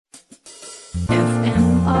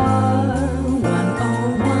FMR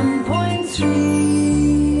 101.3.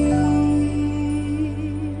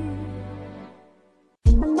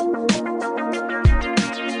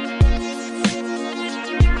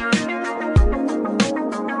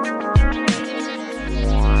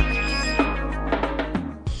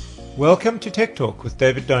 Welcome to Tech Talk with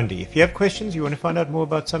David Dondi. If you have questions, you want to find out more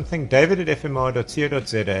about something,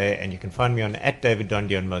 david@fmr.co.za, and you can find me on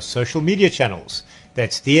 @DavidDonde on most social media channels.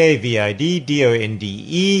 That's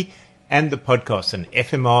DavidDonde, and the podcast on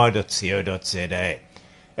fmr.co.za.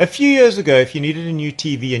 A few years ago, if you needed a new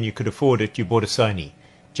TV and you could afford it, you bought a Sony.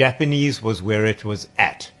 Japanese was where it was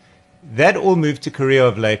at. That all moved to Korea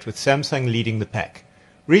of late, with Samsung leading the pack.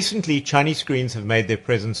 Recently, Chinese screens have made their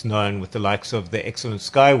presence known with the likes of the excellent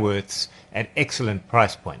Skyworths at excellent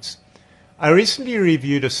price points. I recently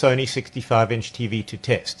reviewed a Sony 65-inch TV to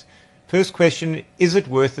test. First question, is it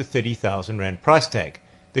worth the 30,000 Rand price tag?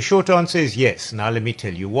 The short answer is yes. Now let me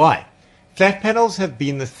tell you why. Flat panels have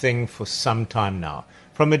been the thing for some time now.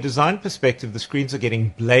 From a design perspective, the screens are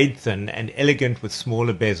getting blade thin and elegant with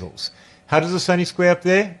smaller bezels. How does the Sony square up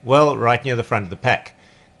there? Well, right near the front of the pack.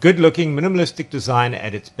 Good-looking, minimalistic design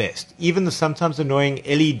at its best. Even the sometimes annoying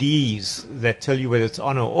LEDs that tell you whether it's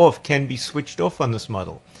on or off can be switched off on this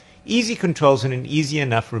model. Easy controls and an easy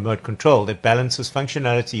enough remote control that balances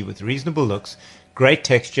functionality with reasonable looks, great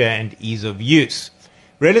texture, and ease of use.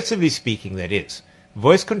 Relatively speaking, that is.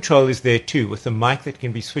 Voice control is there too, with a mic that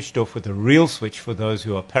can be switched off with a real switch for those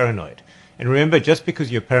who are paranoid. And remember, just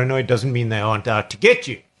because you're paranoid doesn't mean they aren't out to get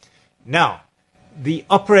you. Now, the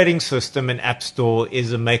operating system and app store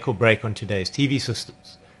is a make or break on today's TV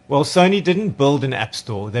systems. Well, Sony didn't build an app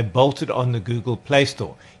store, they bolted on the Google Play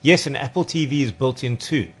Store. Yes, an Apple TV is built in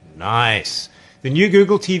too. Nice. The new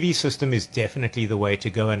Google TV system is definitely the way to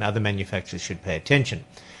go, and other manufacturers should pay attention.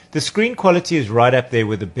 The screen quality is right up there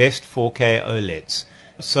with the best 4K OLEDs,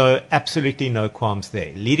 so absolutely no qualms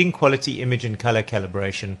there. Leading quality image and color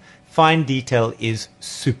calibration, fine detail is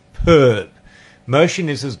superb. Motion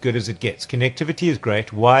is as good as it gets. Connectivity is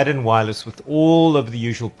great, wired and wireless with all of the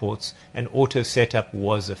usual ports, and auto setup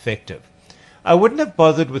was effective. I wouldn't have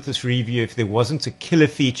bothered with this review if there wasn't a killer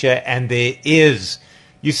feature, and there is.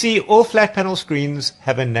 You see, all flat panel screens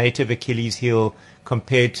have a native Achilles heel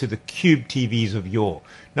compared to the cube TVs of yore.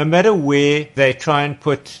 No matter where they try and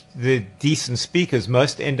put the decent speakers,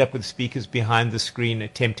 most end up with speakers behind the screen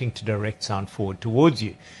attempting to direct sound forward towards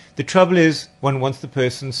you. The trouble is, one wants the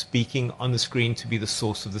person speaking on the screen to be the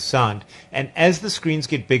source of the sound. And as the screens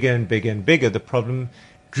get bigger and bigger and bigger, the problem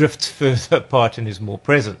drifts further apart and is more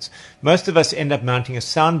presence. Most of us end up mounting a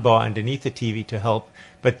sound bar underneath the TV to help,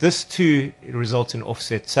 but this too results in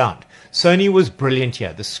offset sound. Sony was brilliant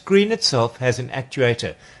here. The screen itself has an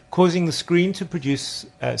actuator, causing the screen to produce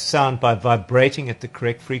sound by vibrating at the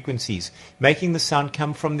correct frequencies, making the sound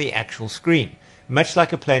come from the actual screen, much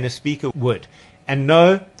like a planar speaker would. And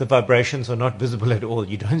no, the vibrations are not visible at all.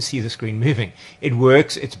 You don't see the screen moving. It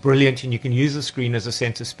works, it's brilliant, and you can use the screen as a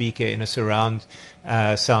center speaker in a surround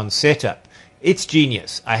sound setup. It's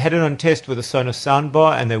genius. I had it on test with a Sonos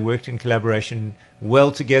soundbar, and they worked in collaboration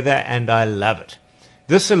well together, and I love it.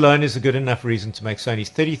 This alone is a good enough reason to make Sony's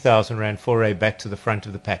 30,000 Rand foray back to the front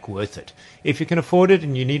of the pack worth it. If you can afford it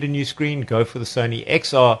and you need a new screen, go for the Sony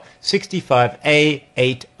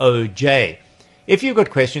XR65A80J. If you've got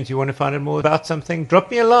questions, you want to find out more about something, drop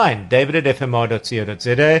me a line,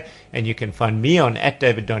 david@fmr.co.za, and you can find me on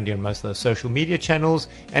 @DavidDonde on most of those social media channels.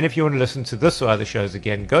 And if you want to listen to this or other shows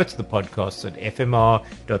again, go to the podcasts at fmr.co.za.